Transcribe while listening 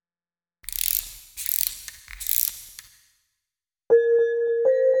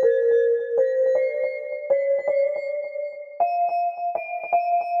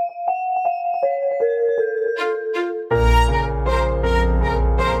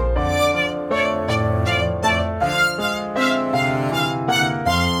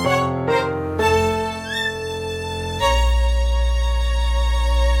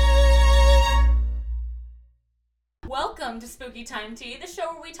Common Tea, the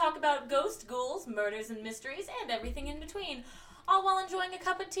show where we talk about ghosts, ghouls, murders and mysteries, and everything in between, all while enjoying a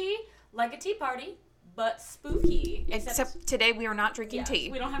cup of tea, like a tea party, but spooky. Except today we are not drinking tea.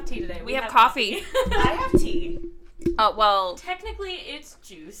 We don't have tea today. We have coffee. I have tea. Oh, well. Technically, it's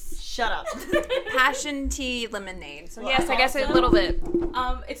juice. Shut up. Passion tea lemonade. So, Well, yes, I guess a also- little bit.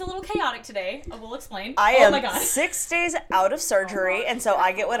 It's a little chaotic today. We'll explain. I Oh am my god. 6 days out of surgery, and so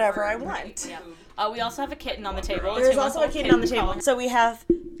I get whatever I want. Yeah. We also have a kitten on the table. There's also a kitten on the table. So we have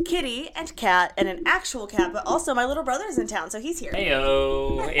Kitty and Cat and an actual cat, but also my little brother's in town, so he's here.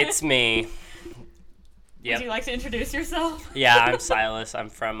 Heyo, it's me. Would you like to introduce yourself? Yeah, I'm Silas. I'm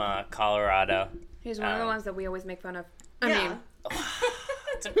from Colorado. He's one of the ones that we always make fun of. Yeah.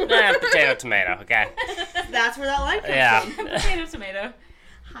 It's potato, tomato, okay? That's where that line comes Yeah. from. Potato, tomato.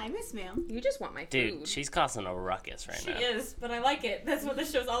 Hi, Miss Ma'am. you just want my food. Dude, she's causing a ruckus right She now. is, but I like it. That's what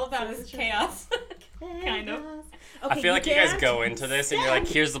this show's all about, is chaos. Kind of. I feel like you guys go into this and you're like,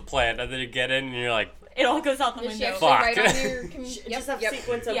 here's the plan, and then you get in and you're like, It all goes out the Does she window. actually Fuck. write on your Just have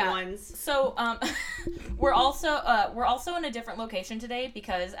sequence of ones. So, we're also in a different location today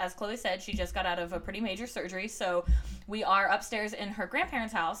because, as Chloe said, she just got out of a pretty major surgery. So, we are upstairs in her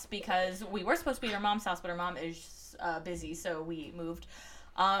grandparents' house because we were supposed to be at her mom's house, but her mom is busy, so we moved.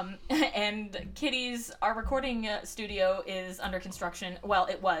 And our recording studio is under construction. Well,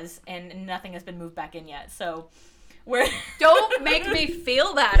 it was, and nothing has been moved back in yet. So, Don't make me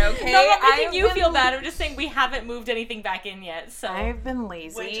feel that, okay? No, I'm not making you feel bad. I'm just saying we haven't moved anything back in yet. So I've been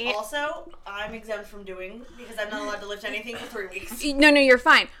lazy. Which also, I'm exempt from doing because I'm not allowed to lift anything for 3 weeks. No, you're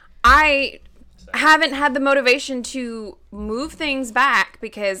fine. I haven't had the motivation to move things back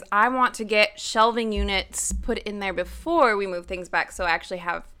because I want to get shelving units put in there before we move things back so I actually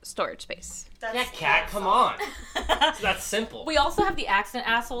have storage space. yeah, cat, come on. That's simple. we also have the accident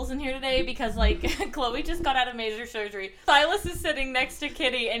assholes in here today because, like, Chloe just got out of major surgery. Silas is sitting next to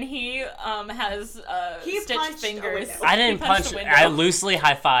Kitty, and he has stitched punched a fingers. window. I didn't He punched punch a it. window. I loosely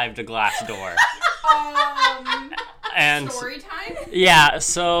high-fived a glass door. And Story time? yeah,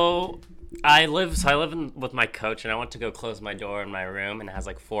 so I live with my coach, and I went to go close my door in my room, and it has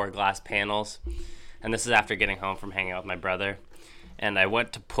like 4 glass panels. And this is after getting home from hanging out with my brother. And I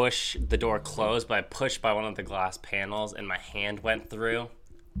went to push the door closed, but I pushed by one of the glass panels, and my hand went through.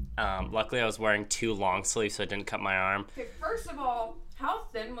 Luckily, I was wearing 2 long sleeves, so it didn't cut my arm. Okay, first of all, how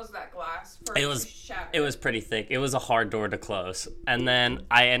thin was that glass? It was pretty thick. It was a hard door to close. And then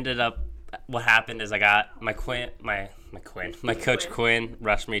I ended up. What happened is I got my coach Quinn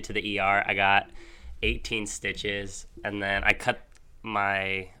rushed me to the ER. I got 18 stitches, and then I cut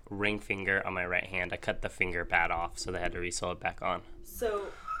my ring finger on my right hand. I cut the finger pad off, so they had to re-sew it back on. So,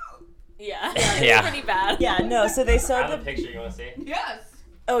 Yeah, Yeah. it's pretty bad. yeah, no, so they I sewed have a the... picture you want to see? Yes.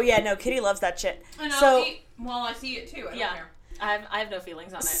 Oh, yeah, no, Kitty loves that shit. And So, I see it too. I don't Yeah. care. I have no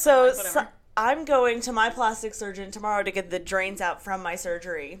feelings on it. so, Like, whatever. I'm going to my plastic surgeon tomorrow to get the drains out from my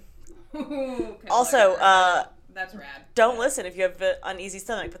surgery. Okay, Also, that's rad. don't listen if you have an uneasy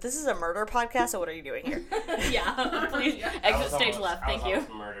stomach, but this is a murder podcast, so what are you doing here? Yeah, please exit stage left. Thank you.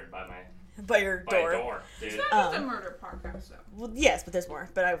 Murdered by By your door. a door, dude. It's not just a murder podcast, though. Well, yes, but there's more.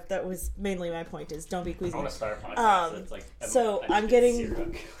 But that was mainly my point, is don't be queasy. I want to start a podcast. It's like so I'm getting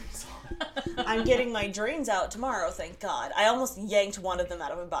my drains out tomorrow, thank God. I almost yanked one of them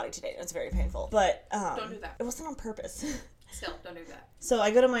out of my body today. It's very painful. But Don't do that. it wasn't on purpose. Still, don't do that. So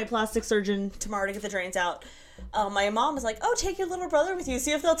I go to my plastic surgeon tomorrow to get the drains out. My mom was like, oh, take your little brother with you.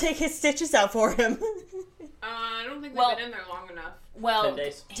 See if they'll take his stitches out for him. I don't think Well- they've been in there long enough. Well, 10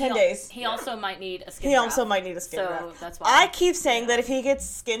 days. 10 days. He also might need a skin He graft. also might need a skin So graft. that's why. I keep saying that if he gets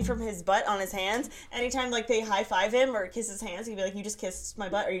skin from his butt on his hands, anytime like they high five him or kiss his hands, he'd be like, you just kissed my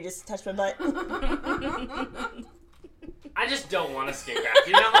butt or you just touched my butt. I just don't want a skin graft.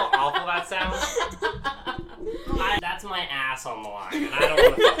 You know how awful that sounds? That's my ass on the line, and I don't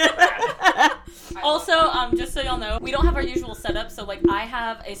want to fuck with that. Also, just so y'all know, we don't have our usual setup. So, like, I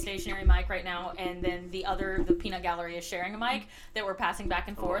have a stationary mic right now, and then the Peanut Gallery is sharing a mic that we're passing back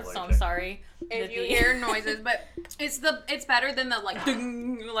and forth. So I'm sorry If you hear noises, but it's better than the like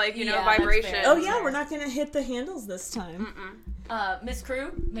ding, like Yeah, that's vibration. fair. Oh yeah, we're not gonna hit the handles this time. Miss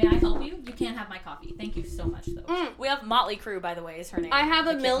Crew, may I help you? You can't have my coffee. Thank you so much, though. We have Motley Crew, by the way, is her name. I have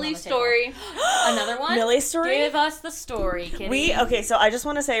The a kitten on Millie the table. story. Another one? Millie story? Give us the story, Kitty. Okay, so I just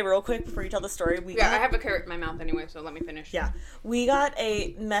want to say real quick before you tell the story, Yeah, I have a carrot in my mouth anyway, so let me finish. Yeah. We got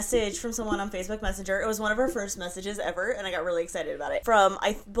a message from someone on Facebook Messenger. It was one of our first messages ever, and I got really excited about it. From,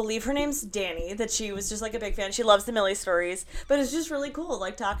 I believe her name's Danny, that she was just like a big fan. She loves the Millie stories, but it's just really cool,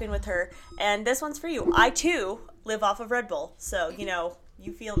 like talking with her. And this one's for you. I, too, live off of Red Bull, so,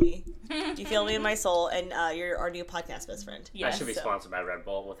 You feel me. You feel me in my soul, and you're our new podcast best friend. Yes. I should be So- sponsored by Red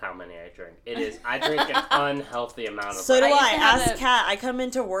Bull with how many I drink. I drink an unhealthy amount of So Red do Bull. used I. to have Ask a- Kat. I come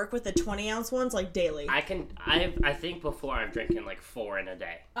into work with the 20-ounce ones like daily. I think before I'm drinking like 4 in a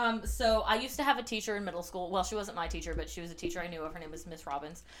day. So I used to have a teacher in middle school. Well, she wasn't my teacher, but she was a teacher I knew of. Her name was Miss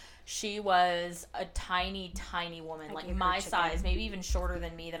Robbins. She was a tiny, tiny woman, like gave her my chicken. size, maybe even shorter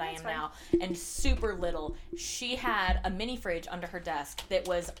than me that I am fine. now, and super little. She had a mini fridge under her desk that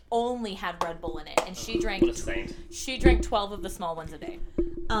was only had Red Bull in it, and she drank. What a saint. She drank 12 of the small ones a day.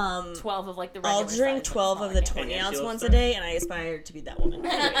 12 of like the regular I'll drink size, 12 like, of the smaller 20-ounce Angela's ones a story. day, and I aspire to be that woman.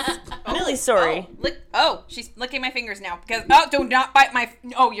 Anyways, Millie's story. She's licking my fingers now because do not bite my.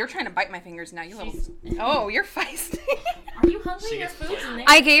 You're trying to bite my fingers now. You little. You're feisty. Are you hungry? She Your gets food's in there.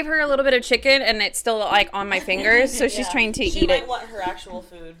 I gave her a little bit of chicken and it's still like on my fingers, so she's Yeah. trying to She eat might it. want her actual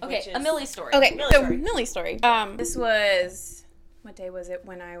food. Okay, which is... a Millie story. Okay, Millie's so story. Millie's story. This was what day was it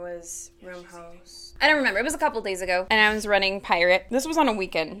when I was room host? I don't remember. It was a couple days ago, and I was running Pirate. This was on a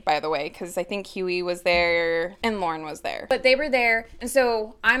weekend, by the way, because I think Huey was there and Lauren was there. But they were there, and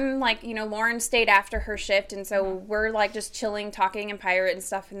so I'm like, Lauren stayed after her shift, and so we're like just chilling, talking and Pirate and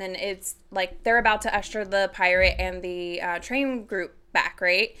stuff, and then it's like they're about to usher the Pirate and the train group back,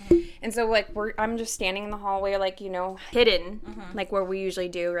 right? And so like I'm just standing in the hallway, like hidden, like where we usually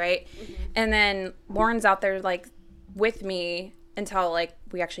do, right? And then Lauren's out there like with me until like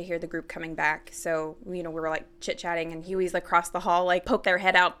we actually hear the group coming back. So we were like chit-chatting, and Huey's like across the hall, like poke their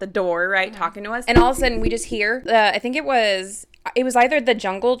head out the door, right, talking to us. And all of a sudden we just hear I think it was either the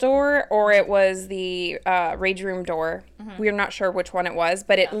jungle door or it was the rage room door. We're not sure which one it was,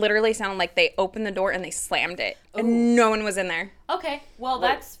 but it literally sounded like they opened the door and they slammed it, and no one was in there. Okay, well,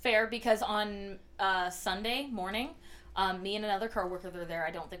 that's fair because on Sunday morning, me and another coworker were there.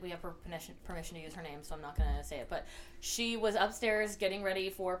 I don't think we have permission to use her name, so I'm not going to say it. But she was upstairs getting ready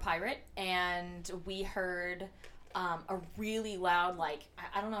for Pirate, and we heard a really loud, like,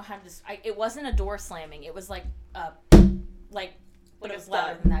 I don't know how to it wasn't a door slamming. It was like it was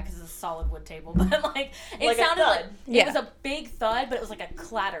louder than that because it's a solid wood table. But, like, it Like a sounded like, thud. it was a big thud, but it was like a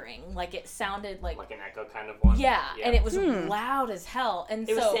clattering. Like, it sounded like Like an echo kind of one. yeah, and it was loud as hell. And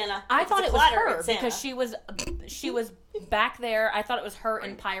It was so Santa. I If thought it's it a was clatter, her it's Santa. because she was back there. I thought it was her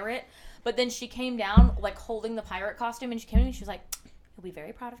in Pirate, but then she came down like holding the pirate costume, and she came to me. She was like, "You'll be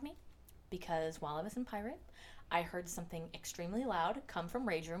very proud of me because while I was in Pirate, I heard something extremely loud come from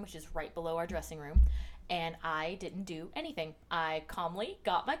Rage Room, which is right below our dressing room." And I didn't do anything. I calmly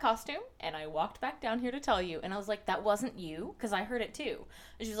got my costume and I walked back down here to tell you. And I was like, that wasn't you? Because I heard it too.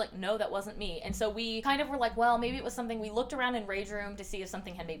 And she was like, no, that wasn't me. And so we kind of were like, well, maybe it was something. We looked around in Rage Room to see if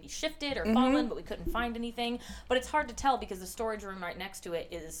something had maybe shifted or fallen, but we couldn't find anything. But it's hard to tell because the storage room right next to it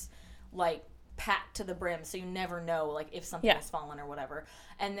is like packed to the brim, so you never know like if something has fallen or whatever.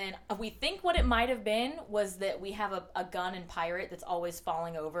 And then we think what it might have been was that we have a gun in Pirate that's always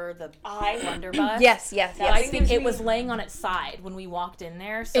falling over the blunderbuss. Yes. I think it was laying on its side when we walked in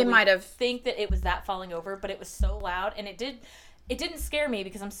there, so It we might have. think that it was that falling over, but it was so loud, and it didn't scare me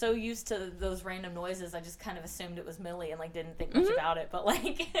because I'm so used to those random noises. I just kind of assumed it was Millie and like didn't think much about it. But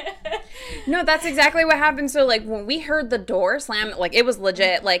like, No, that's exactly what happened. So, like, when we heard the door slam, like, it was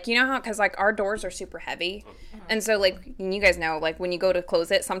legit. Like, you know how, because, like, our doors are super heavy. And so, like, you guys know, like, when you go to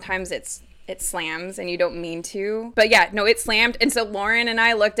close it, sometimes it slams and you don't mean to. But, yeah, no, it slammed. And so Lauren and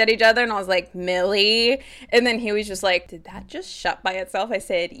I looked at each other and I was like, Millie. And then he was just like, did that just shut by itself? I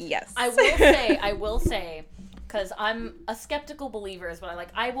said, yes. I will say, because I'm a skeptical believer is what I like.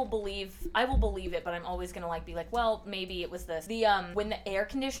 I will believe it, but I'm always gonna like be like, well, maybe it was this. The when the air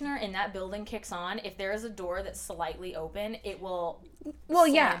conditioner in that building kicks on, if there is a door that's slightly open, it will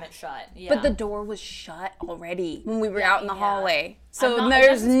slam it shut. Yeah. But the door was shut already when we were out in the yeah. hallway. I'm So not- it there's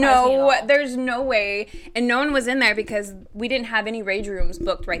doesn't surprise me at all. there's no way, and no one was in there because we didn't have any rage rooms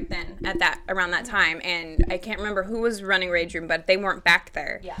booked right then around that time, and I can't remember who was running rage room, but they weren't back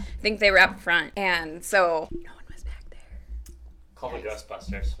there. Yeah. I think they were up front, and so no one was back there. Call the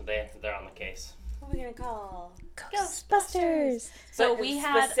Ghostbusters. They're on the case. What are we gonna call? Ghostbusters. So But we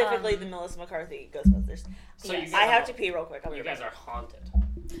had specifically the Melissa McCarthy Ghostbusters. So Yes. you guys I have to pee real quick. I'll be You right guys back. are haunted.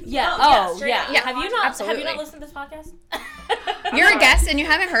 yeah. Oh, yeah, Oh straight yeah. up. Yeah, Have you absolutely. not listened to this podcast? You're a guest and you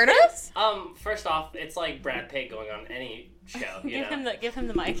haven't heard us? First off, it's like Brad Pitt going on any show. You Give him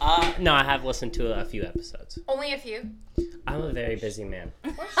the mic. No, I have listened to a few episodes. Only a few. I'm a very busy man.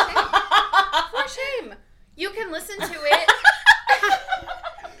 For shame. You can listen to it.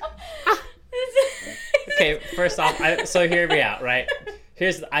 Okay, first off, so hear me out, right?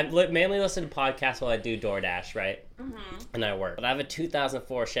 I mainly listen to podcasts while I do DoorDash, right? Mm-hmm. And I work. But I have a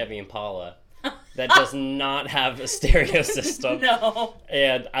 2004 Chevy Impala that does not have a stereo system. No.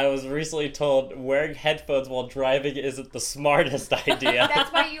 And I was recently told wearing headphones while driving isn't the smartest idea.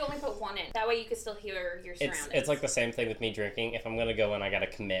 That's why you only put one in. That way you can still hear your surroundings. It's like the same thing with me drinking. If I'm gonna go in, I gotta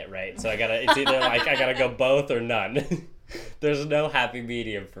commit, right? So it's either like I gotta go both or none. There's no happy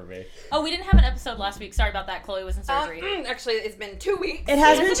medium for me. Oh, we didn't have an episode last week. Sorry about that. Chloe was in surgery. Actually, it's been 2 weeks. It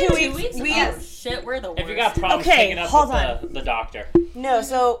has been Has 2 it weeks. been 2 weeks? Oh, shit, we're the worst. If you got problems, Okay, take it up hold with the doctor. No,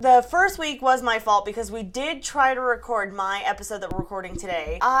 so the first week was my fault because we did try to record my episode that we're recording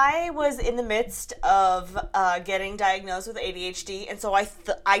today. I was in the midst of getting diagnosed with ADHD, and so I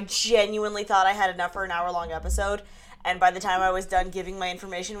genuinely thought I had enough for an hour-long episode. And by the time I was done giving my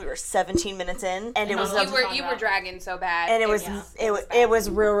information, we were 17 minutes in, and it was you were dragging so bad, and it was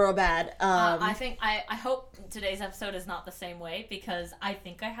real bad. I hope today's episode is not the same way because I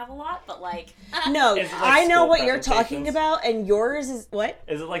think I have a lot, but like no, Is it like I know school what you're talking presentations? about, and yours is what?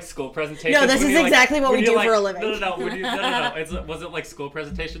 Is it like school presentations? No, this when is you're exactly what when we you're do for a living. No. Was it like school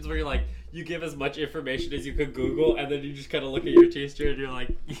presentations where you're like, you give as much information as you could Google, and then you just kind of look at your teacher and you're like,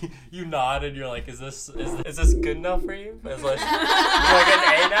 you nod and you're like, is this good enough for you? It's like, you're like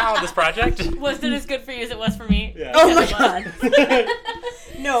an A now on this project? was it as good for you as it was for me? Yeah. Oh my god.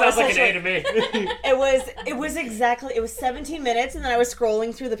 No, Sounds like an A essentially- to me. It was 17 minutes, and then I was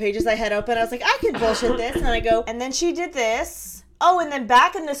scrolling through the pages I had open. I was like, I can bullshit this, and then I go, and then she did this. Oh, and then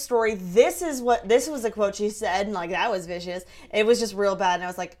back in the story, this was a quote she said, and like that was vicious. It was just real bad, and I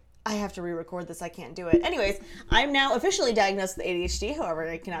was like, I have to re-record this. I can't do it. Anyways, I'm now officially diagnosed with ADHD. However,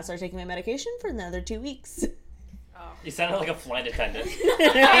 I cannot start taking my medication for another 2 weeks. You sounded like a flight attendant. In case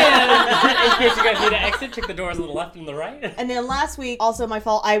you guys need to exit, check the doors on the left and the right. And then last week, also my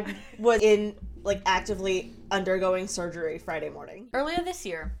fault, I was actively undergoing surgery Friday morning. Earlier this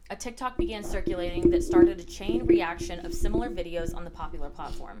year, a TikTok began circulating that started a chain reaction of similar videos on the popular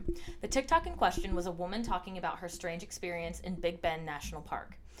platform. The TikTok in question was a woman talking about her strange experience in Big Bend National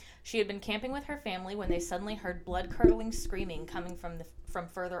Park. She had been camping with her family when they suddenly heard blood-curdling screaming coming from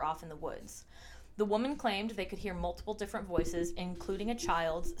further off in the woods. The woman claimed they could hear multiple different voices, including a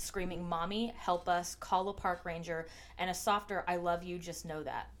child's screaming, "Mommy, help us, call a park ranger," and a softer, "I love you, just know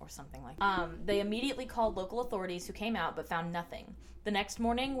that," or something like that. They immediately called local authorities who came out but found nothing. The next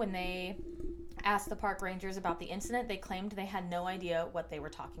morning, when they asked the park rangers about the incident, they claimed they had no idea what they were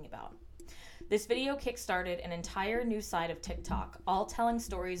talking about. This video kickstarted an entire new side of TikTok, all telling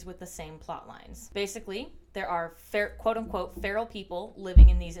stories with the same plot lines. Basically, there are quote-unquote feral people living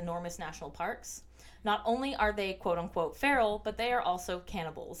in these enormous national parks. Not only are they quote-unquote feral, but they are also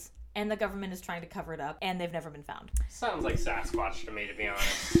cannibals. And the government is trying to cover it up, and they've never been found. Sounds like Sasquatch to me, to be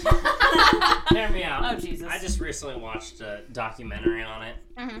honest. Hear me out. Oh, Jesus. I just recently watched a documentary on it.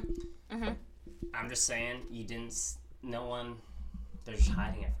 Mm-hmm. I'm just saying, they're just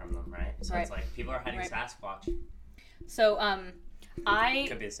hiding it from them, right? So Right. it's like, people are hiding Sasquatch. So,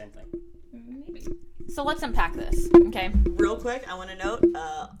 Could be the same thing. maybe. So let's unpack this, okay? Real quick, I want to note,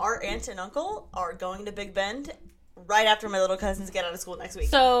 our aunt and uncle are going to Big Bend right after my little cousins get out of school next week.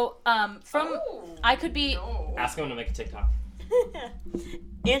 So, I could be... Ask him to make a TikTok.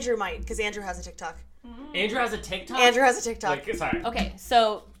 Andrew might, because Andrew has a TikTok. Andrew has a TikTok? Andrew has a TikTok. Sorry. Okay,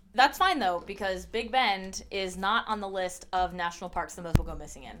 so that's fine, though, because Big Bend is not on the list of national parks the most will go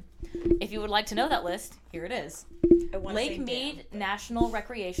missing in. If you would like to know that list, here it is. Lake Mead National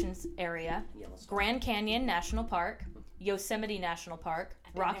Recreation Area, Grand Canyon National Park, Yosemite National Park,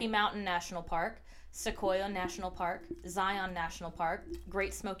 Rocky Mountain National Park, Sequoia National Park, Zion National Park,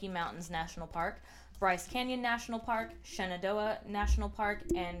 Great Smoky Mountains National Park, Bryce Canyon National Park, Shenandoah National Park,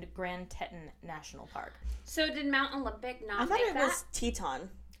 and Grand Teton National Park. So did Mount Olympic not I thought make it that? was Teton.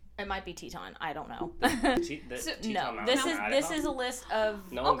 It might be Teton. I don't know. No, This is a list of...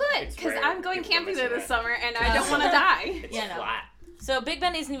 Oh, good, because I'm going camping there this summer, and I don't want to die. It's Yeah, no. flat. So Big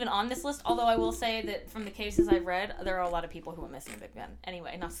Bend isn't even on this list, although I will say that from the cases I've read, there are a lot of people who are missing Big Bend.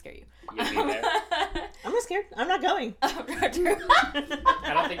 Anyway, not to scare you. You'll be there. I'm not scared. I'm not going. I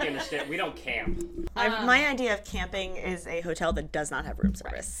don't think you understand. We don't camp. My idea of camping is a hotel that does not have room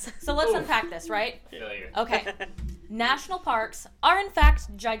service. So let's unpack this, right? Failure. Okay. National parks are in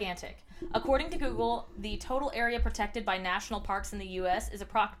fact gigantic. According to Google, the total area protected by national parks in the U.S. is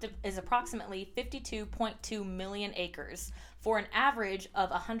approximately 52.2 million acres, for an average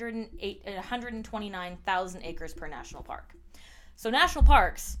of 129,000 acres per national park. So national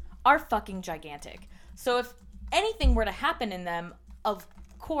parks are fucking gigantic. So if anything were to happen in them, of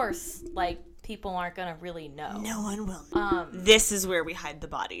course, people aren't gonna really know. No one will. This is where we hide the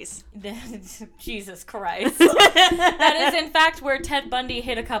bodies. Jesus Christ. That is, in fact, where Ted Bundy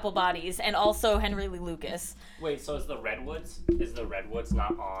hid a couple bodies, and also Henry Lee Lucas. Wait, so is the Redwoods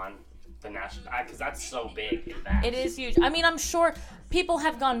not on the national, because that's so big and vast. It is huge. I mean, I'm sure people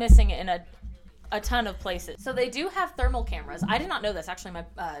have gone missing in a ton of places. So they do have thermal cameras. I did not know this. Actually, my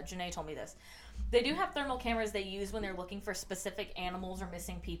Janae told me this. They do have thermal cameras they use when they're looking for specific animals or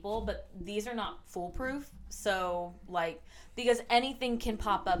missing people, but these are not foolproof. So, like, because anything can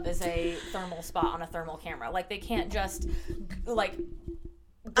pop up as a thermal spot on a thermal camera. Like, they can't just, like...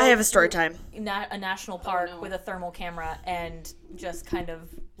 I have a story time. A national park with a thermal camera and just kind of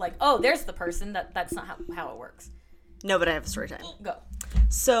like, oh, there's the person. That's not how it works. No, but I have a story time. Go.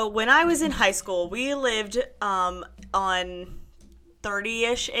 So when I was in high school, we lived on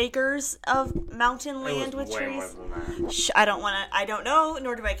 30-ish acres of mountain land with trees. I don't know,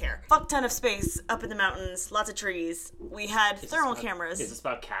 nor do I care. Fuck ton of space up in the mountains, lots of trees. We had thermal cameras. Is this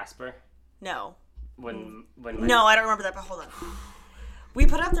about Casper? No. When No, I don't remember that, but hold on. We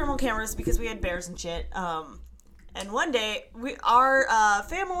put up thermal cameras because we had bears and shit. And one day, our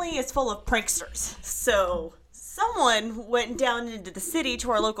family is full of pranksters. So someone went down into the city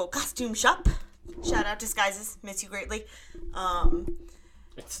to our local costume shop. Shout out Disguises, miss you greatly.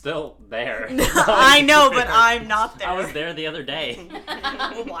 It's still there. I know, but I'm not there. I was there the other day.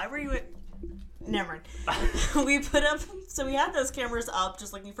 Well, why were you at... Never mind. We had those cameras up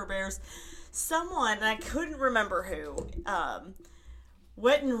just looking for bears. Someone, and I couldn't remember who,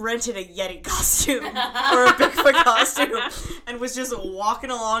 went and rented a Yeti costume or a Bigfoot costume and was just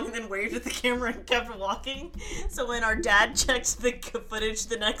walking along and then waved at the camera and kept walking. So when our dad checked the footage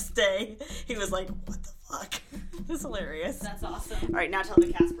the next day, he was like, what the fuck? That's hilarious. That's awesome. All right, now tell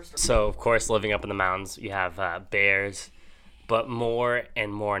the Casper story. So, of course, living up in the mountains, you have bears, but more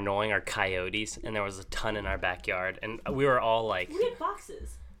and more annoying are coyotes, and there was a ton in our backyard, and we were all like... We had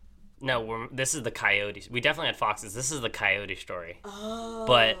foxes. No, this is the coyotes. We definitely had foxes. This is the coyote story. Oh.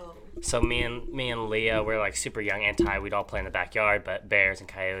 But so me and Leah, we're like super young and Ty. We'd all play in the backyard. But bears and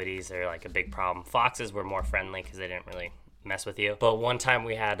coyotes are like a big problem. Foxes were more friendly because they didn't really mess with you. But one time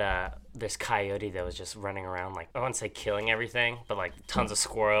we had this coyote that was just running around, like, I wouldn't say killing everything, but like tons of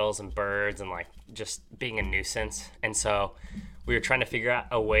squirrels and birds and like just being a nuisance. And so we were trying to figure out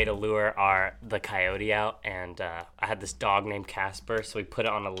a way to lure the coyote out, and I had this dog named Casper, so we put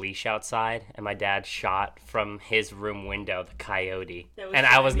it on a leash outside, and my dad shot from his room window the coyote. And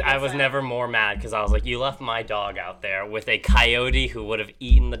I was never more mad because I was like, you left my dog out there with a coyote who would have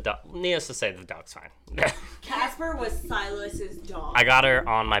eaten the dog. Needless to say, the dog's fine. Casper was Silas's dog. I got her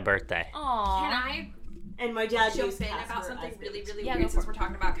on my birthday. Aww. Can I And my dad jump used in Casper about something as really, bait. really Yeah, weird go for since it. we're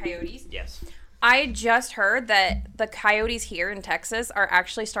talking about coyotes? Yes. I just heard that the coyotes here in Texas are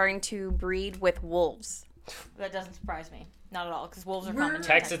actually starting to breed with wolves. That doesn't surprise me. Not at all, because wolves are common.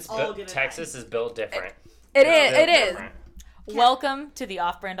 Texas is built different. It is. Different. Welcome to the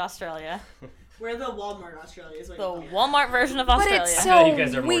off-brand Australia. We're the Walmart Australia is what The you call it. Walmart version of But Australia. it's I feel like so you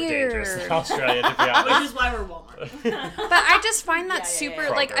guys are more dangerous weird. than Australia, to be Which honest. is why we're Walmart. But I just find that Yeah, super, yeah.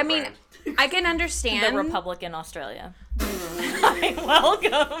 like, I mean, Brand. I can understand. the Republican Australia.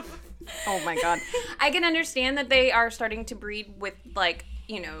 Welcome. Oh my god. I can understand that they are starting to breed with, like,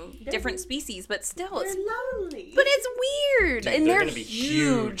 you know, different species, but still, it's, lonely. but it's weird. Dude, and they're they're gonna be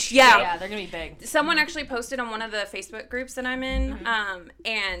huge. huge. Yeah. They're gonna be big. Someone actually posted on one of the Facebook groups that I'm in,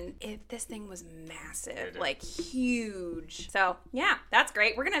 and this thing was massive, like huge. So yeah, that's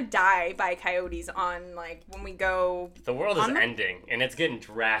great. We're gonna die by coyotes on like when we go. The world is On the- ending, and it's getting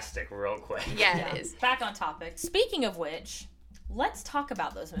drastic real quick. Yeah, Yeah. it is. Back on topic. Speaking of which, let's talk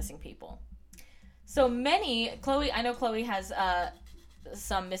about those missing people. So Chloe, I know Chloe has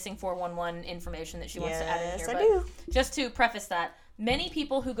some missing 411 information that she wants to add in here. Yes, I But do. just to preface that, many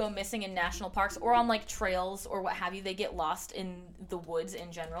people who go missing in national parks or on like trails or what have you, they get lost in the woods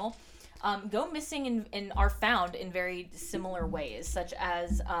in general. Go missing and are found in very similar ways, such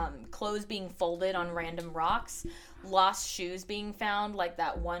as clothes being folded on random rocks, lost shoes being found, like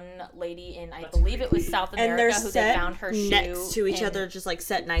that one lady in, I believe it was South And they're America, who they set found her shoe next to each in- other, just like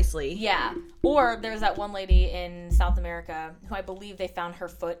set nicely. Yeah. Or there's that one lady in South America who I believe they found her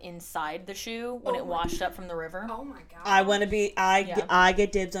foot inside the shoe when it washed up from the river. Oh my god. I want to be. Yeah. I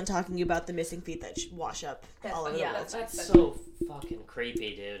get dibs on talking about the missing feet that wash up all over yeah, the world. That's so fucking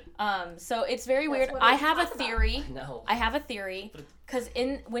creepy, dude. So it's very weird. what I I have a talk about. theory. No. I have a theory. Because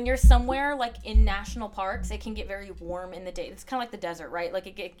when you're somewhere like in national parks, it can get very warm in the day. It's kind of like the desert, right? Like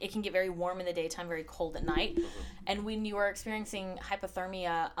it can get very warm in the daytime, very cold at night. And when you are experiencing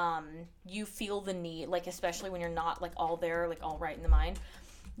hypothermia, you feel the need, like especially when you're not like all there, like all right in the mind,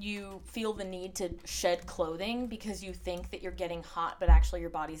 you feel the need to shed clothing because you think that you're getting hot, but actually your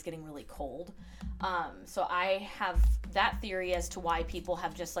body's getting really cold. So I have that theory as to why people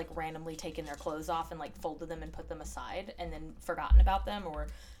have just like randomly taken their clothes off and like folded them and put them aside and then forgotten about them or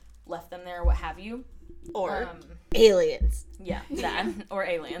left them there, what have you. Or aliens. Yeah, that or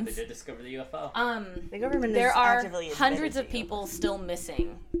aliens. They did discover the UFO. The government There is are actively hundreds of admitting to people still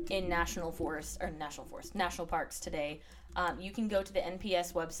missing in national parks today. You can go to the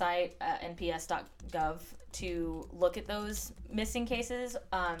NPS website, nps.gov, to look at those missing cases.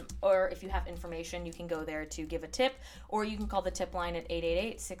 Or if you have information, you can go there to give a tip, or you can call the tip line at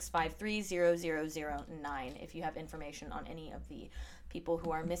 888-653-0009 if you have information on any of the people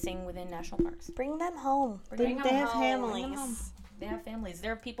who are missing within national parks. Bring them home. Bring they them have home. families. Bring them home. They have families.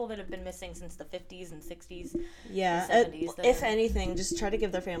 There are people that have been missing since the 50s and 60s. Yeah. The 70s that If are- anything, just try to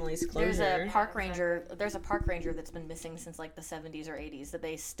give their families closure. There's a park ranger that's been missing since like the 70s or 80s that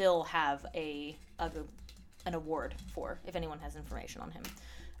they still have an award for, if anyone has information on him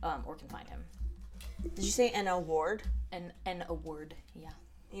or can find him. Did you say an award? An award, yeah.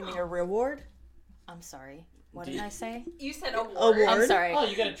 You mean a reward? I'm sorry. What did I say? You said award. Award? I'm sorry. Oh,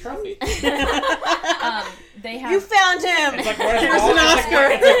 you got a trophy. They have You found him! It's like, where's Here's Waldo? an Oscar!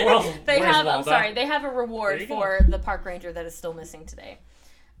 It's like, well, They where's have. I'm Waldo? sorry. They have a There reward you go. for the park ranger that is still missing today,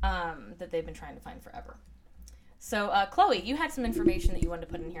 that they've been trying to find forever. So, Chloe, you had some information that you wanted to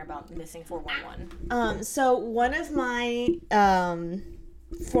put in here about missing 411. So one of my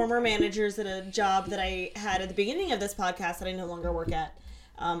former managers at a job that I had at the beginning of this podcast that I no longer work at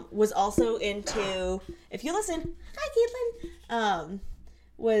was also into, if you listen, hi Caitlin,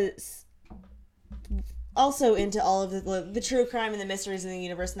 was also into all of the true crime and the mysteries in the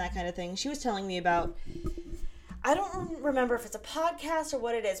universe and that kind of thing. She was telling me about, I don't remember if it's a podcast or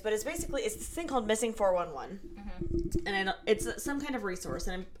what it is, but it's this thing called Missing 411. And it's some kind of resource,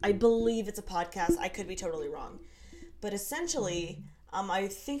 and I believe it's a podcast. I could be totally wrong. But essentially, I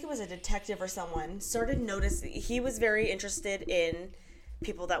think it was a detective or someone started noticing, he was very interested in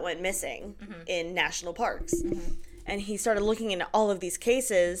people that went missing in national parks. And he started looking into all of these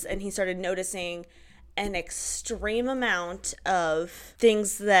cases, and he started noticing an extreme amount of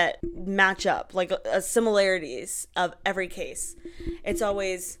things that match up, like similarities of every case. It's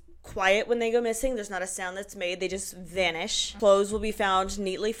always quiet when they go missing. There's not a sound that's made. They just vanish. Clothes will be found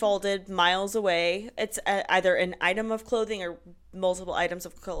neatly folded miles away. It's either an item of clothing or multiple items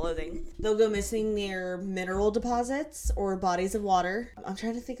of clothing. They'll go missing near mineral deposits or bodies of water. I'm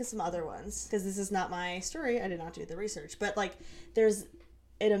trying to think of some other ones because this is not my story. I did not do the research, but like there's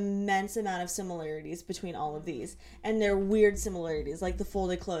an immense amount of similarities between all of these, and they're weird similarities, like the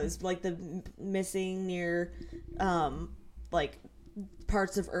folded clothes, like the missing near like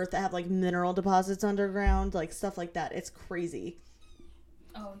parts of earth that have like mineral deposits underground, like stuff like that. It's crazy.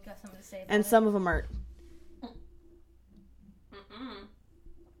 Oh, you got something to say about And some of them are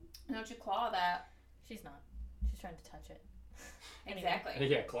Don't you claw that? She's not. She's trying to touch it. Exactly.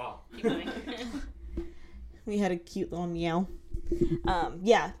 Yeah, claw. Keep going. we had a cute little meow.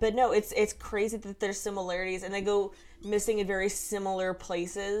 Yeah, but no, it's crazy that there's similarities, and they go missing in very similar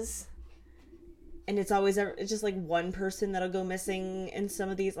places. And it's just like one person that'll go missing in some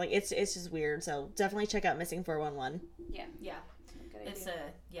of these. Like it's just weird. So definitely check out Missing 411. Yeah. Yeah. It's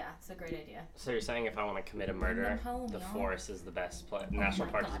a great idea. So you're saying if I want to commit a murder, them home, the y'all. forest is the best place. National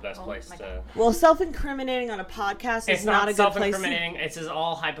my Park is God. the best Oh place my to. God. Well, self-incriminating on a podcast It's is not a good place. self-incriminating. It's an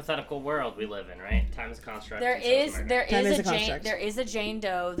all hypothetical world we live in, right? Time is a construct. There and so is is murder. Time is a Jane construct. there is a Jane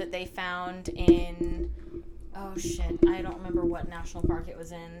Doe that they found in, oh shit, I don't remember what national park it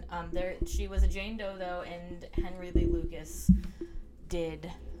was in. She was a Jane Doe though, and Henry Lee Lucas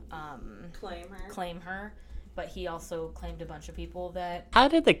did claim her, but he also claimed a bunch of people that How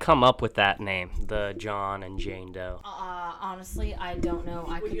did they come up with that name, the John and Jane Doe? honestly I don't know.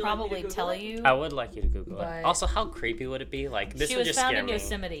 I could you like me to probably Google tell it? you. I would like you to Google But- it. Also, how creepy would it be? Like, this She would was just found scare in me.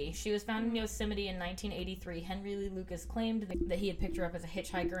 Yosemite. She was found in Yosemite in 1983. Henry Lee Lucas claimed that he had picked her up as a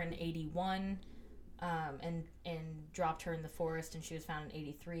hitchhiker in 81, and dropped her in the forest, and she was found in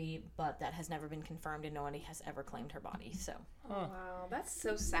 83. But that has never been confirmed, and nobody has ever claimed her body. So Wow, that's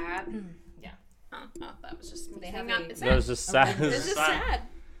so sad. yeah, Oh, that was just me. They saying have that. a- It's That was sad. just sad. It's just sad.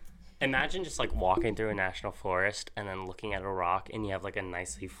 Imagine just like walking through a national forest and then looking at a rock and you have like a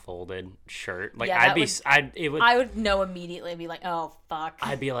nicely folded shirt. Like Yeah, that I'd would know immediately and be like, oh fuck,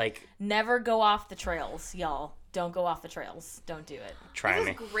 I'd be like, never go off the trails, y'all. Don't go off the trails. Don't do it. try This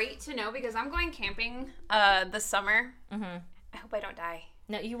me. is great to know because I'm going camping this summer. Mm-hmm. I hope I don't die.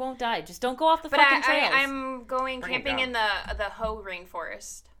 No, you won't die. Just don't go off the But fucking trails. I'm going Bring it camping down. in the Hoh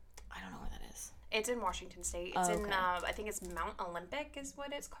Rainforest. I don't know where that is. It's in Washington State. It's Oh, in okay. I think it's Mount Olympic is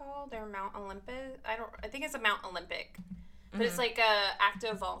what it's called, or Mount Olympus. I think it's a Mount Olympic, but it's like a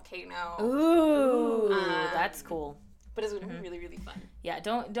active volcano. Ooh, that's cool. But it's really really fun. Yeah,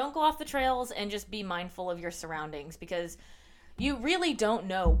 don't go off the trails and just be mindful of your surroundings because you really don't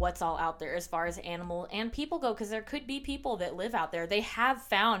know what's all out there as far as animal and people go, because there could be people that live out there. There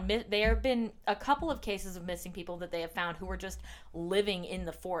have been a couple of cases of missing people that they have found who were just living in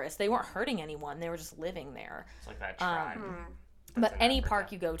the forest. They weren't hurting anyone. They were just living there. It's like that tribe. But any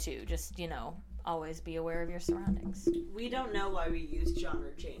park you go to, just, always be aware of your surroundings. We don't know why we use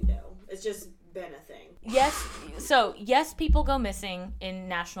genre Jane Doe. It's just been a thing. Yes, people go missing in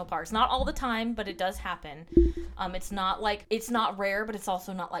national parks. Not all the time, but it does happen. It's not rare, but it's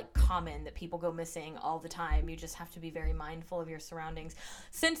also not like common that people go missing all the time. You just have to be very mindful of your surroundings.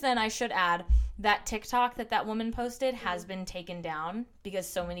 Since then, I should add that TikTok that woman posted has been taken down because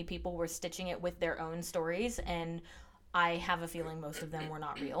so many people were stitching it with their own stories, and I have a feeling most of them were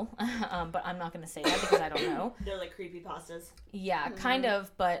not real, but I'm not going to say that because I don't know. They're like creepypastas. Yeah, kind of,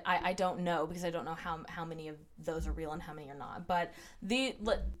 but I don't know because I don't know how many of those are real and how many are not. But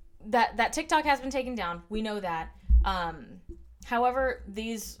that TikTok has been taken down. We know that. However,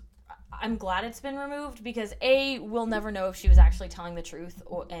 I'm glad it's been removed because we'll never know if she was actually telling the truth,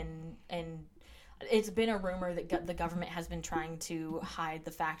 and it's been a rumor that the government has been trying to hide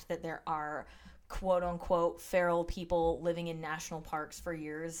the fact that there are quote-unquote feral people living in national parks for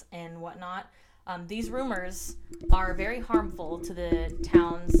years and whatnot. These rumors are very harmful to the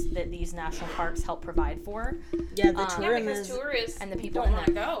towns that these national parks help provide for. Yeah, because tourists and the people don't in want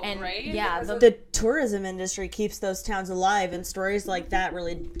to them. go, And right? yeah, the tourism industry keeps those towns alive, and stories like that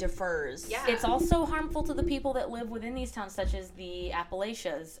really differs. Yeah. It's also harmful to the people that live within these towns, such as the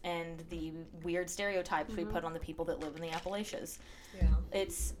Appalachians and the weird stereotypes we put on the people that live in the Appalachians. Yeah.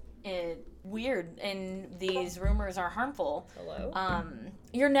 It's weird, and these rumors are harmful. Hello?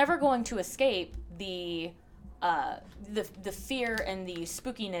 You're never going to escape the fear and the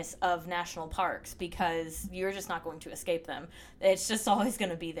spookiness of national parks because you're just not going to escape them. It's just always going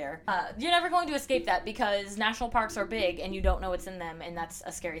to be there. You're never going to escape that because national parks are big and you don't know what's in them, and that's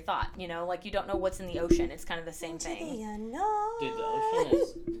a scary thought. Like you don't know what's in the ocean. It's kind of the same thing. Dude, the ocean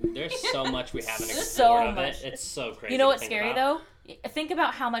is... There's so much we haven't explored So of much. it. It's so crazy. You know to what's think scary about. though? Think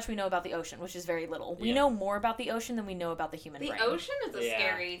about how much we know about the ocean, which is very little. We Yeah. know more about the ocean than we know about the human The brain. ocean is a Yeah.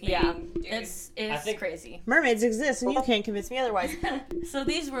 scary thing, Yeah, dude. it's I think- crazy. Mermaids exist, and you can't convince me otherwise. So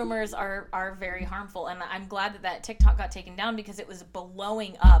these rumors are very harmful, and I'm glad that TikTok got taken down because it was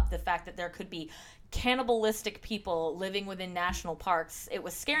blowing up the fact that there could be cannibalistic people living within national parks. It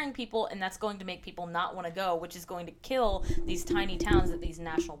was scaring people, and that's going to make people not want to go, which is going to kill these tiny towns that these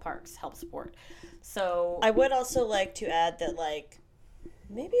national parks help support. So I would also like to add that,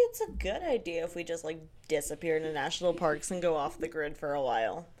 maybe it's a good idea if we just, disappear into national parks and go off the grid for a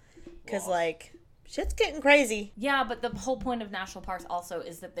while. Because, shit's getting crazy. yeah, but the whole point of national parks also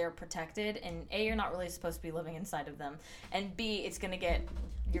is that they're protected, and A, you're not really supposed to be living inside of them, and B, it's going to get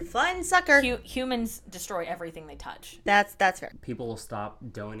your Fun sucker. humans destroy everything they touch. That's fair. People will stop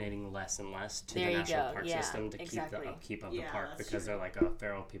donating less and less to There the you national go. park Yeah, system to keep exactly. the upkeep of the Yeah, park that's because they're like, oh,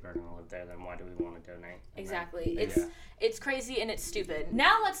 feral people are going to live there, then why do we want to donate? And Exactly. then- It's crazy and it's stupid.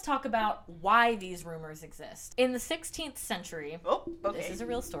 Now let's talk about why these rumors exist. In the 16th century, Oh, okay. this is a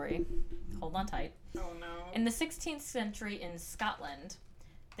real story. Hold on tight. Oh, no. In the 16th century in Scotland,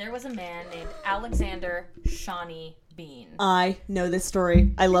 there was a man named Alexander Shawnee Bean. I know this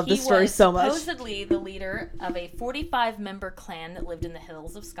story. I love this story so much. He was supposedly the leader of a 45-member clan that lived in the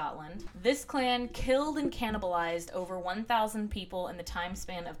hills of Scotland. This clan killed and cannibalized over 1,000 people in the time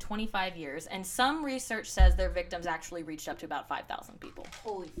span of 25 years, and some research says their victims actually reached up to about 5,000 people.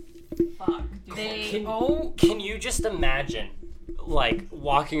 Holy fuck. Can you just imagine,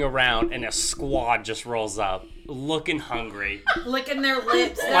 walking around and a squad just rolls up, looking hungry. Licking their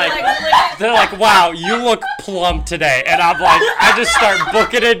lips. They're Like, they're like, wow, you look plump today. And I'm like, I just start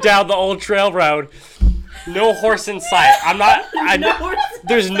booking it down the old trail road. No horse in sight.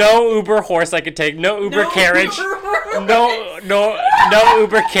 There's no Uber horse I could take. No Uber carriage. No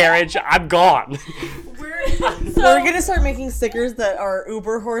Uber carriage. I'm gone. We're gonna start making stickers that are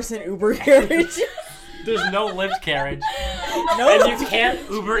Uber horse and Uber carriage. There's no Lyft carriage. No. And you can't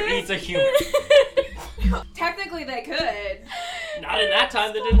Uber Eats a human. Technically, they could. Not in that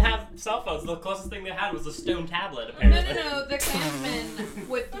time. They didn't have cell phones. The closest thing they had was a stone tablet, apparently. No. The Klansmen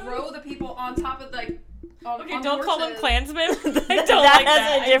would throw the people on top of on Don't call them horses. Klansmen. I don't That like has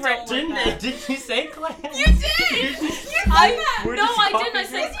that. a different- Did you say Klan? You did. We're No, just I talking didn't. I to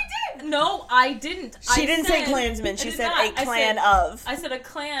said you did. No, I didn't. She I didn't say said- Klansman. I She did said not. a clan of. I said a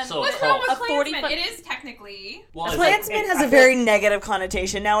clan. So- What's wrong with A Klansman? 45 It is technically. Well, it's Klansman has a very negative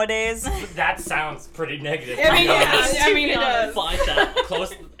connotation nowadays. That sounds pretty negative. I mean, it it does.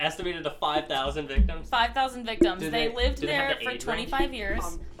 Estimated to 5,000 victims. 5,000 victims. Did They they- lived did they have there the for age 25 years.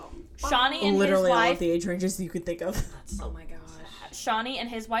 Um, Shawnee and Literally his all wife. of the age ranges you could think of. Oh my god. Shawnee and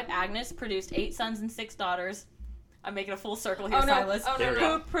his wife Agnes produced 8 sons and 6 daughters. I'm making a full circle here, Oh, no. Silas. Oh, no, There we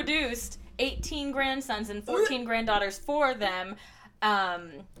no. Who produced 18 grandsons and 14 granddaughters for them,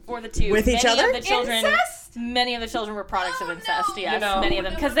 for the two. With each other? Of the children, Incest? Many of the children were products of Oh, incest. no. Yes, You know- many of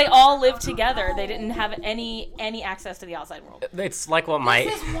them, because they all lived together. They didn't have any access to the outside world. It's like what my...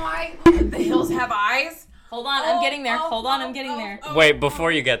 This is why the hills have eyes. Hold on, I'm getting there. Hold on, I'm getting there. Wait,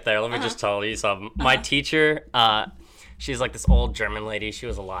 before you get there, let me just tell you something. My teacher, she's like this old German lady. She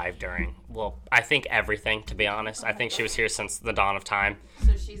was alive during, well, I think everything, to be honest. I think she was here since the dawn of time.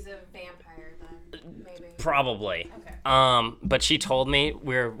 So she's a vampire then, maybe. Probably. Okay. But she told me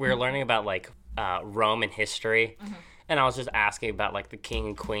we were learning about like Roman history, and I was just asking about like the king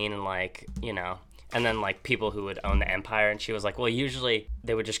and queen and like, you know, and then like people who would own the empire, and she was like, well, usually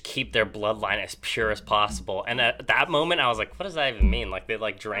they would just keep their bloodline as pure as possible. And at that moment I was like, what does that even mean? Like they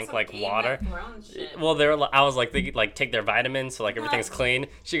like drank like water. Well, I was like, they like take their vitamins so like everything's clean.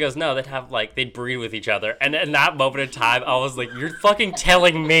 She goes, no, they'd breed with each other. And in that moment in time, I was like, you're fucking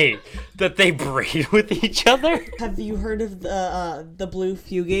telling me that they breed with each other? Have you heard of the Blue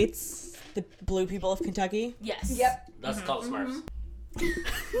Fugates? The Blue People of Kentucky? Yes. Yep. That's called Smurfs.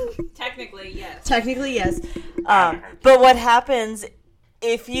 Technically, yes. Technically, yes. But what happens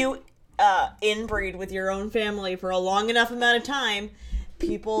if you inbreed with your own family for a long enough amount of time?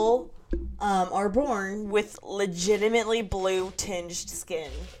 People are born with legitimately blue tinged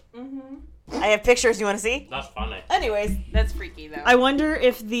skin. I have pictures. You want to see? That's funny. Anyways, That's freaky though. I wonder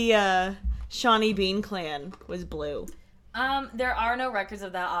if the Shawnee Bean clan was blue. There are no records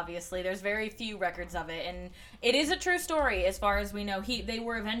of that, obviously. There's very few records of it, and it is a true story as far as we know. They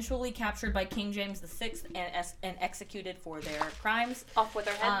were eventually captured by King James VI and executed for their crimes. Off with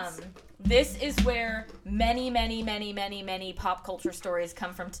their heads. This is where many pop culture stories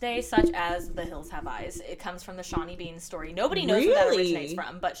come from today, such as The Hills Have Eyes. It comes from the Shawnee Bean story. Nobody knows where that Really? originates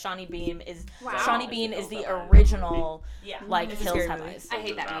from, but Shawnee Bean is Wow. Shawnee Bean is the original like It's a Hills scary Have movie. Eyes. I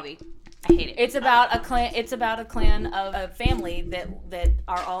hate that movie. I hate it. It's about a clan. It's about a clan of a family that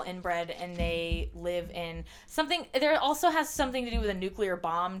are all inbred, and they live in something. There also has something to do with a nuclear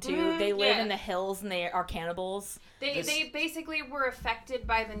bomb too. They live yeah. in the hills, and they are cannibals. They basically were affected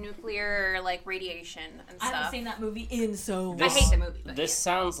by the nuclear like radiation and I stuff. haven't seen that movie in so long. I hate the movie. But This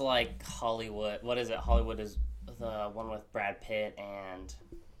sounds like Hollywood. What is it? Hollywood is the one with Brad Pitt and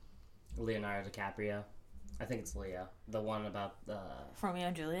Leonardo DiCaprio. I think it's Leo. The one about the... Romeo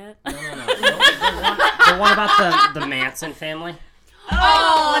and Juliet. No. the one about the Manson family.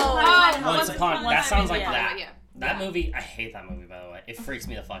 Once Upon... That sounds like that. Yeah. That movie, I hate that movie, by the way. It freaks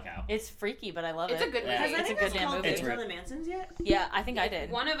me the fuck out. It's freaky, but I love It's it. a good Yeah. movie. It's a good damn movie. It's the Mansons yet? Yeah, I think I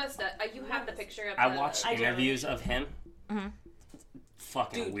did. One of us does. You have the picture of I the... watched I do. interviews of him.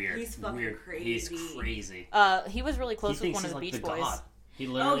 Fucking Dude, weird. he's fucking weird. He's crazy. crazy. He was really He close with thinks one he's of the like Beach the Boys. god. He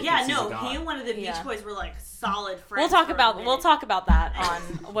Oh literally yeah, thinks he's a no. god. He and one of the Beach Yeah. Boys were like solid friends. We'll talk for a about that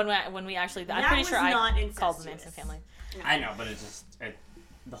minute. on when we actually. I'm That pretty was sure not I called the incestuous. Manson family. I know, but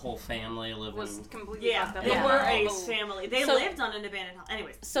the whole family living... was completely Yeah, fucked up. they Yeah. were a Oh. family. They So- lived on an abandoned house.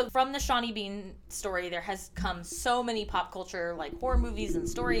 Anyways, So from the Shawnee Bean story, there has come so many pop culture like horror movies and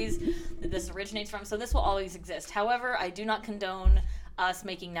stories that this originates from. So this will always exist. However, I do not condone us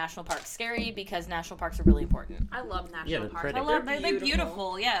making national parks scary because national parks are really important. I love national Yeah, they're parks. pretty. I love They're they're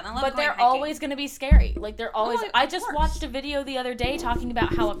beautiful. beautiful. Yeah, and I love But going they're hiking. always going to be scary. Like they're always. Oh, of I just course. watched a video the other day talking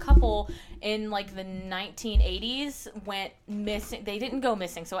about how a couple in like the 1980s went missing. They didn't go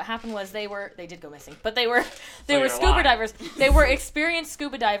missing. So what happened was they did go missing, but they were you're scuba lying. divers. They were experienced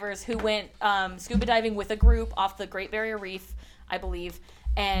scuba divers who went scuba diving with a group off the Great Barrier Reef, I believe,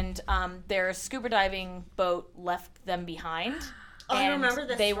 and their scuba diving boat left them behind. Oh, I And remember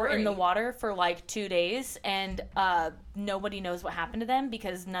this they were in the story. water for like 2 days, and nobody knows what happened to them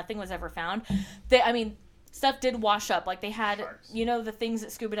because nothing was ever found. Stuff did wash up. Like they had, Sharks. the things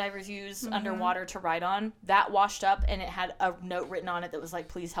that scuba divers use underwater to ride on. That washed up, and it had a note written on it that was like,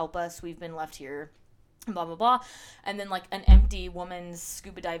 "Please help us. We've been left here." Blah blah blah, and then like an empty woman's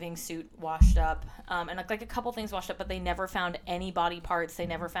scuba diving suit washed up, and like a couple things washed up, but they never found any body parts. They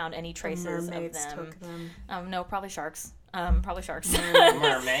never found any traces mermaids of them. took them. No, probably sharks. Probably sharks.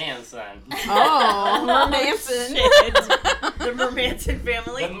 Mermans, then. Oh, Manson. the Mermanson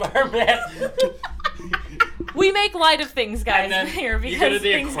family. The merman. We make light of things, guys, And then here you go to because the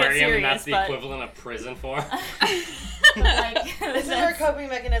things get aquarium, and that's serious. the But equivalent of prison for. Like, This is our coping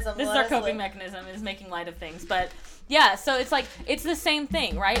mechanism. This is our coping mechanism, is making light of things. But yeah, so it's like, it's the same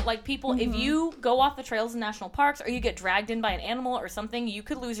thing, right? Like, people, if you go off the trails in national parks or you get dragged in by an animal or something, you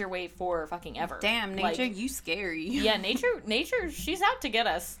could lose your way for fucking ever. Damn, Like, nature, you scary. yeah, nature, she's out to get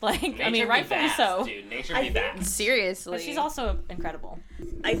us. Like, Nature I mean, be rightfully vast, so. dude. Nature be vast. Seriously. But she's also incredible.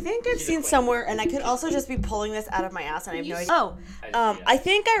 I think I've seen somewhere, and I could also just be pulling this out of my ass, and I have no idea. Oh, I I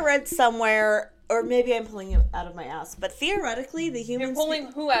think I read somewhere, or maybe I'm pulling it out of my ass, but theoretically, the human. You're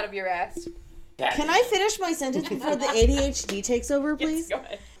pulling who out of your ass? Can I finish my sentence before the ADHD takes over, please? Go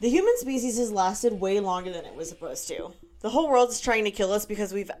ahead. The human species has lasted way longer than it was supposed to. The whole world is trying to kill us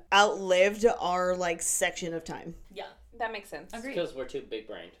because we've outlived our, like, section of time. Yeah, That makes sense. agreed. Because we're too big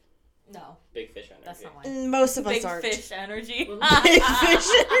brained. No, Big fish energy. that's not why. Most of Big us aren't. fish energy. Big fish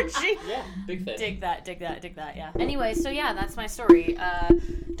energy. Yeah, big fish. dig that, yeah. Anyway, so yeah, that's my story.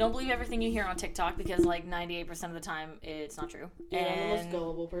 Don't believe everything you hear on TikTok because like 98% of the time it's not true. I'm the most And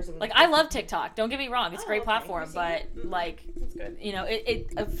gullible person. like, I love TikTok. Don't get me wrong; it's a great okay. platform, but like, That's good. you know,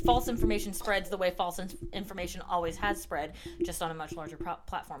 false information spreads the way false information always has spread, just on a much larger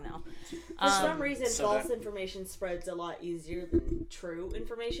platform now. For some reason, so false that- information spreads a lot easier than true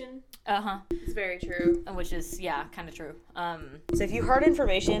information. It's very true. Which is kind of true. So if you heard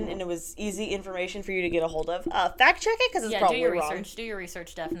information and it was easy information for you to get a hold of, fact check it because it's Yeah, probably do your wrong. research. Do your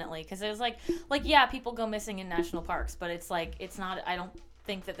research, definitely, because it was like yeah, people go missing in national parks, but it's like it's not. I don't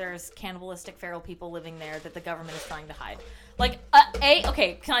think that there's cannibalistic feral people living there that the government is trying to hide. Like,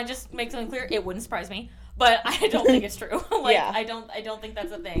 okay, can I just make something clear? It wouldn't surprise me, but I don't think it's true. Like, Yeah. I don't think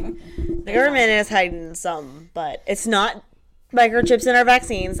that's a thing. The government is hiding some, but it's not microchips in our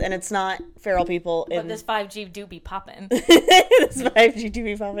vaccines, and it's not feral people in But this 5G do be popping. this 5G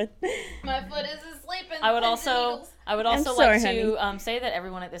TV popping. My foot is asleep. I would also sorry, like to say that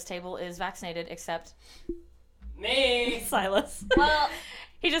everyone at this table is vaccinated except Me. Silas. Well,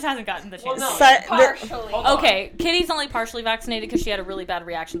 He just hasn't gotten the chance. no. partially. Okay, Kitty's only partially vaccinated because she had a really bad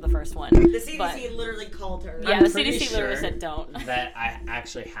reaction to the first one. The CDC But- literally called her. Yeah, I'm the pretty CDC literally sure said don't. That I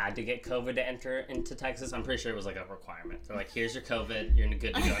actually had to get COVID to enter into Texas. I'm pretty sure it was like a requirement. They're like, here's your COVID, you're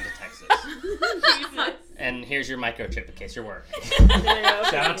good to go into Texas. And here's your microchip in case you're worried.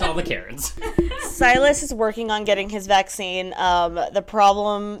 Shout out to all the Karens. Silas is working on getting his vaccine. The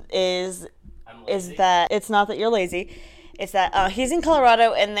problem is that it's not that you're lazy. It's that he's in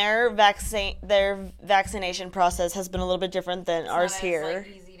Colorado and their vaccination process has been a little bit different than ours here.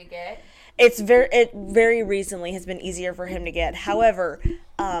 Easy to get. It very recently has been easier for him to get. However,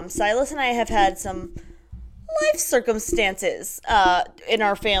 Silas and I have had some life circumstances in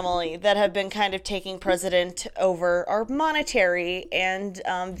our family that have been kind of taking precedent over our monetary and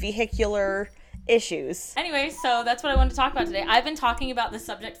vehicular issues. Anyway, so that's what I wanted to talk about today. I've been talking about this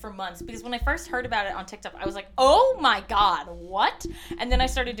subject for months because when I first heard about it on TikTok, I was like, oh my god, what? And then I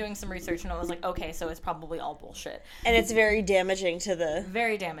started doing some research and I was like, okay, so it's probably all bullshit. And it's very damaging to the...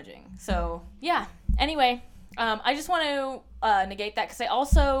 Very damaging. So, yeah. Anyway, I just want to negate that because I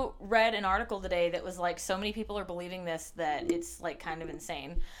also read an article today that was like, so many people are believing this that it's like kind of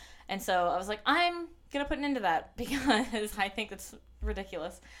insane. And so I was like, I'm going to put an end to that because I think it's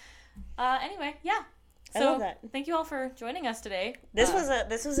ridiculous. Anyway, yeah. So I love that. Thank you all for joining us today. This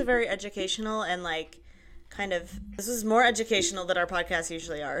was a very educational and like kind of... This was more educational than our podcasts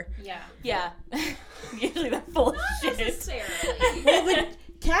usually are. Yeah. Usually they're full of shit. Necessarily. Well, but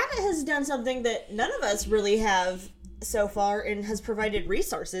Kat has done something that none of us really have so far and has provided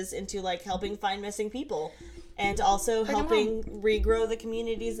resources into like helping find missing people and also Bring 'em helping regrow the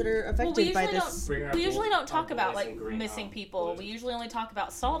communities that are affected by this. We usually don't talk boys about like in green, missing people. boys. We usually only talk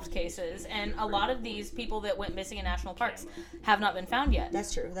about solved cases, and a lot of these people that went missing in national parks have not been found yet.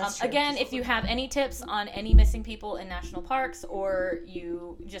 That's true. That's true. Again, if you have any tips on any missing people in national parks, or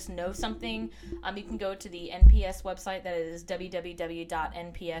you just know something, you can go to the NPS website, that is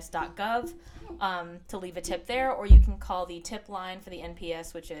www.nps.gov, to leave a tip there, or you can call the tip line for the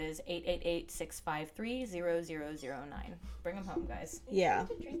NPS, which is 888-653-0009. Bring them home, guys. Yeah.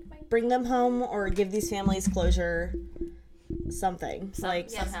 Bring them home or give these families closure. Something.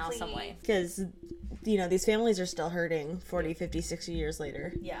 Somehow, some way. Because, you know, these families are still hurting 40, 50, 60 years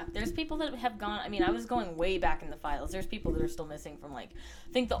later. Yeah, there's people that have gone. I mean, I was going way back in the files. There's people that are still missing from like,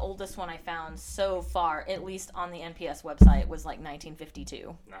 I think the oldest one I found so far, at least on the NPS website, was like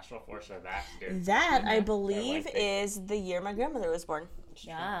 1952. National Forest are vast, dude. That, I believe, They're lengthy. is the year my grandmother was born.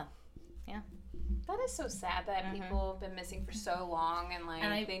 Yeah. That is so sad that people have been missing for so long and like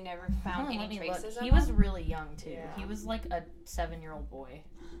And they never found Let any me traces look. of He was them. really young too. He was like a 7-year-old boy.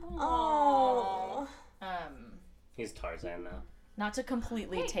 Oh. Um, He's Tarzan now. Not to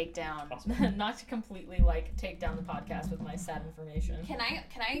completely take down, not to completely like take down the podcast with my sad information. Can I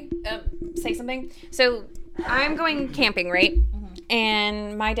say something? So I'm going camping, right?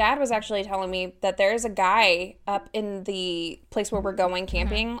 And my dad was actually telling me that there's a guy up in the place where we're going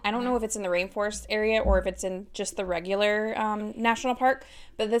camping. I don't know if it's in the rainforest area or if it's in just the regular national park,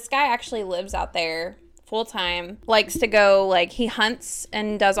 but this guy actually lives out there full time, likes to go, like, he hunts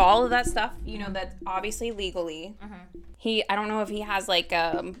and does all of that stuff, you know, that's obviously legally. I don't know if he has, like,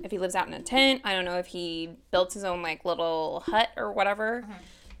 if he lives out in a tent. I don't know if he built his own, like, little hut or whatever.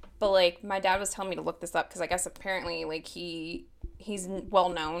 But, like, my dad was telling me to look this up because I guess apparently, like, he's well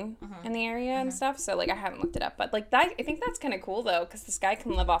known in the area and stuff. So, like, I haven't looked it up. But, like, that, I think that's kind of cool, though, because this guy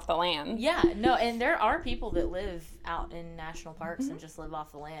can live off the land. Yeah, no, and there are people that live out in national parks and just live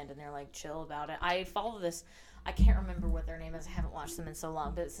off the land, and they're, like, chill about it. I follow this, I can't remember what their name is. I haven't watched them in so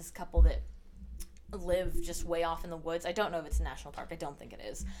long, but it's this couple that live just way off in the woods. I don't know if it's a national park. I don't think it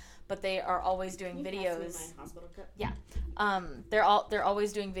is. But they are always doing videos. Yeah. They're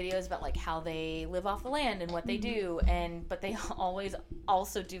always doing videos about like how they live off the land and what they do, but they always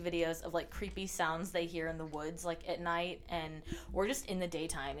also do videos of like creepy sounds they hear in the woods like at night or just in the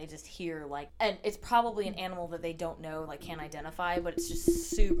daytime. They just hear like, and it's probably an animal that they don't know, like can't identify, but it's just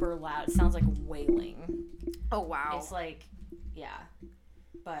super loud. It sounds like wailing. Oh, wow. It's like, yeah.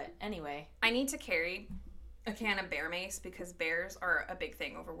 But anyway, I need to carry a can of bear mace because bears are a big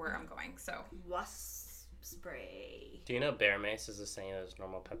thing over where I'm going. So Wasp spray. Do you know bear mace is the same as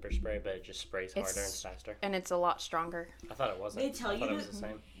normal pepper spray, but it just sprays harder and faster? and it's a lot stronger. I thought it wasn't. They tell I thought you it was the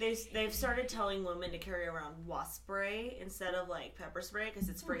same. they've started telling women to carry around wasp spray instead of like pepper spray because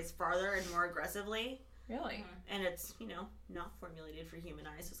it sprays farther and more aggressively, Really? and it's not formulated for human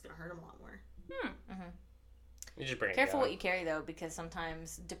eyes, so it's gonna hurt them a lot more. You just bring careful it what you carry though, because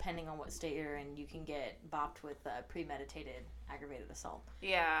sometimes depending on what state you're in, you can get bopped with premeditated aggravated assault.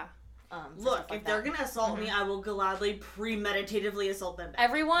 Yeah. Look, if they're gonna assault me, I will gladly premeditatively assault them back.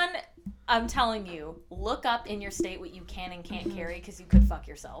 Everyone, I'm telling you, look up in your state what you can and can't carry because you could fuck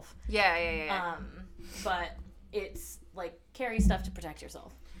yourself. Yeah. But it's like carry stuff to protect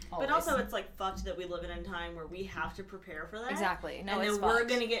yourself. Always. But also, it's like fucked that we live in a time where we have to prepare for that. Exactly. No, and it's then we're fucked.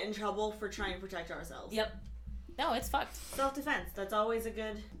 gonna get in trouble for trying to protect ourselves. Yep. No, it's fucked. Self-defense. That's always a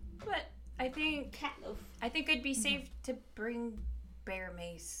good. But I think it'd be safe to bring bear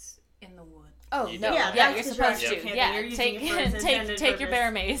mace in the woods. Oh no! Yeah, Yeah, that's you're 'cause you're supposed actually to. camping. Yeah, You're using it for its intended take your purpose.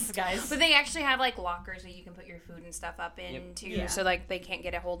 bear mace, guys. But they actually have like lockers that you can put your food and stuff up in too, Yeah. so like they can't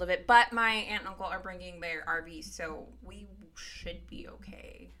get a hold of it. But my aunt and uncle are bringing their RVs, so we should be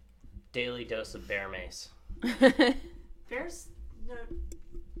okay. Daily dose of bear mace. Bears. No.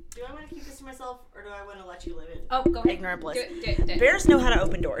 Do I want to keep this to myself, or do I want to let you live in? Oh, go ahead. Ignorant bliss. Do it. Bears know how to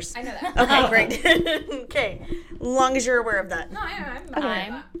open doors. I know that. Okay, great. Okay, long as you're aware of that. No, I'm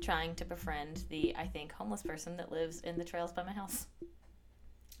I'm trying to befriend the, I think, homeless person that lives in the trails by my house.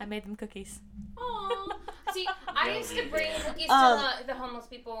 I made them cookies. Aww. See, I used to bring cookies Um, to the homeless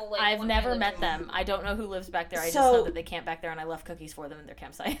people. Like, I've when I never lived met in- them. I don't know who lives back there. I just So- know that they camp back there, and I left cookies for them in their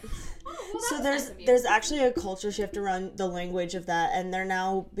campsite. So there's actually a culture shift around the language of that, and they're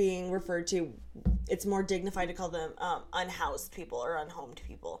now being referred to. It's more dignified to call them unhoused people or unhomed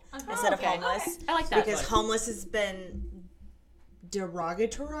people instead of okay. homeless. I like that. Because homeless has been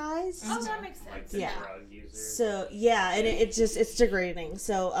derogatorized. Oh, that makes sense. Yeah. Drug users. So yeah, and it's degrading.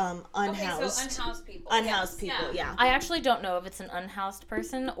 So unhoused. Okay, so unhoused people. Unhoused Yes, people, yeah. I actually don't know if it's an unhoused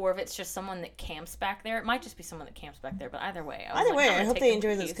person or if it's just someone that camps back there. It might just be someone that camps back there, but either way. I was Either like, way, I'm I gonna hope take they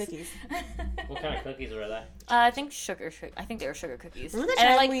them enjoy those cookies. What kind of cookies were they? I think I think they were sugar cookies. Remember the And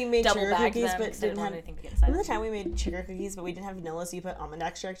I, time like, we made double sugar bagged cookies them but 'cause I didn't have? want anything to get inside. Remember the time we made sugar cookies but we didn't have vanilla, so you put almond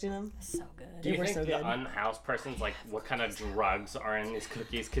extract in them? So good. Do you were think so the good. unhoused person's like, what kind of drugs are in these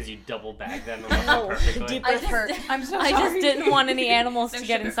cookies? Because you double bag them and make them perfectly. Deep I breath hurt. I'm so I sorry. just didn't want any animals to Those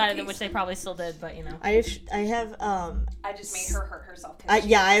get sugar inside of them, cookies. which they probably still did, but you know. I have I just made her hurt herself. I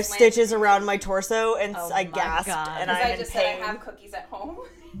have stitches around my torso and Oh I my gasped God. and Because I'm I in just pain. said I have cookies at home.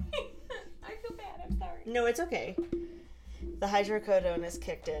 I feel bad. I'm sorry. No, it's okay. The hydrocodone is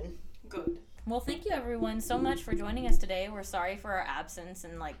kicked in. Good. Well, thank you everyone so much for joining us today. We're sorry for our absence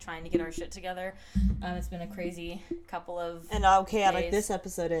and like trying to get our shit together. It's been a crazy couple of And how chaotic days. this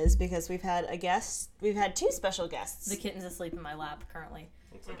episode is because we've had a guest. We've had two special guests. The kitten's asleep in my lap currently.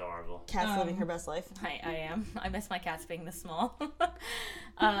 It's adorable. Cat's living her best life. I am. I miss my cats being this small.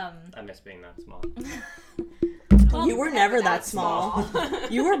 I miss being that small. You were never that small.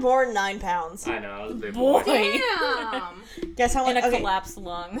 You were born 9 pounds. I know, I was a big Boy. boy. Damn. Guess how much? In a Okay, collapsed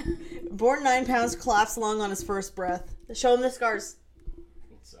lung. born 9 pounds, collapsed lung on his first breath. Show him the scars.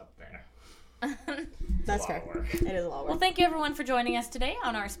 It's up there. That's fair. It is a lot of Well, work. thank you everyone for joining us today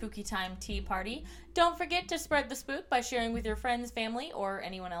on our Spooky Time Tea Party. Don't forget to spread the spook by sharing with your friends, family, or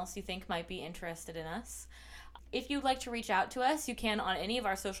anyone else you think might be interested in us. If you'd like to reach out to us, you can on any of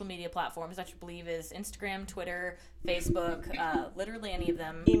our social media platforms, which I believe is Instagram, Twitter, Facebook, literally any of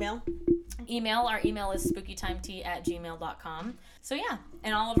them. Email. Our email is spookytimetea@gmail.com. So yeah,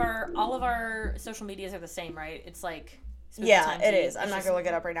 and all of our social medias are the same, right? It's like Spooky Yeah, Time it Tea. is. I'm It's not just- going to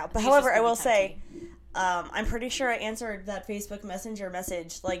look it up right now. But it's however, just I will Spooky Time say, I'm pretty sure I answered that Facebook Messenger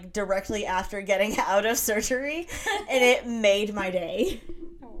message like directly after getting out of surgery, and it made my day.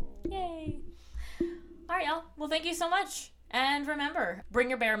 Yay. All right, y'all. Well, thank you so much. And remember, bring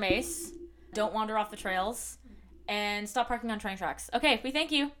your bear mace. Don't wander off the trails. And stop parking on train tracks. Okay, we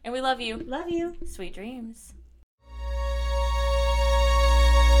thank you, and we love you. Love you. Sweet dreams.